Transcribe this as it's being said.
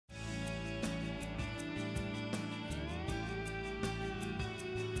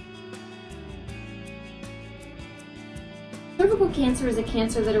Cervical cancer is a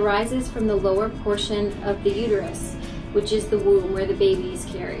cancer that arises from the lower portion of the uterus, which is the womb where the baby is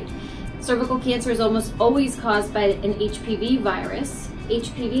carried. Cervical cancer is almost always caused by an HPV virus.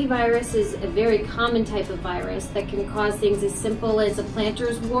 HPV virus is a very common type of virus that can cause things as simple as a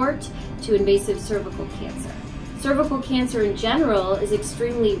plantar's wart to invasive cervical cancer. Cervical cancer in general is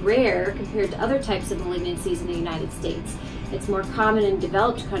extremely rare compared to other types of malignancies in the United States. It's more common in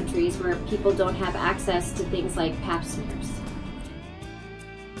developed countries where people don't have access to things like pap smears.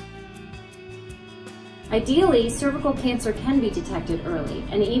 Ideally, cervical cancer can be detected early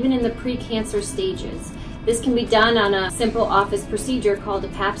and even in the pre-cancer stages. This can be done on a simple office procedure called a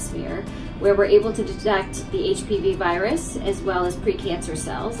pap smear, where we're able to detect the HPV virus as well as precancer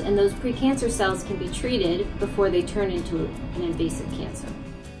cells, and those precancer cells can be treated before they turn into an invasive cancer.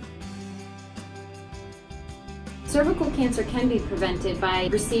 Cervical cancer can be prevented by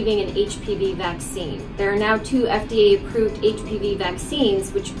receiving an HPV vaccine. There are now 2 FDA-approved HPV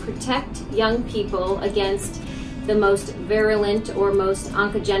vaccines which protect young people against the most virulent or most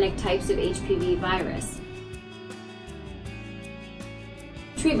oncogenic types of HPV virus.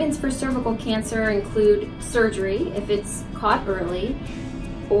 Treatments for cervical cancer include surgery if it's caught early,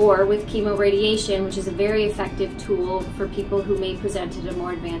 or with chemoradiation, which is a very effective tool for people who may present at a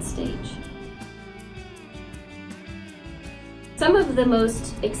more advanced stage. Some of the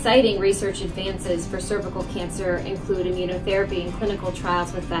most exciting research advances for cervical cancer include immunotherapy and clinical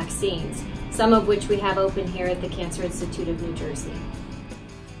trials with vaccines, some of which we have open here at the Cancer Institute of New Jersey.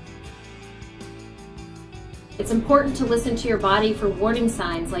 It's important to listen to your body for warning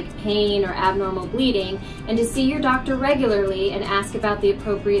signs like pain or abnormal bleeding, and to see your doctor regularly and ask about the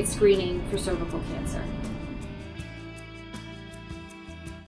appropriate screening for cervical cancer.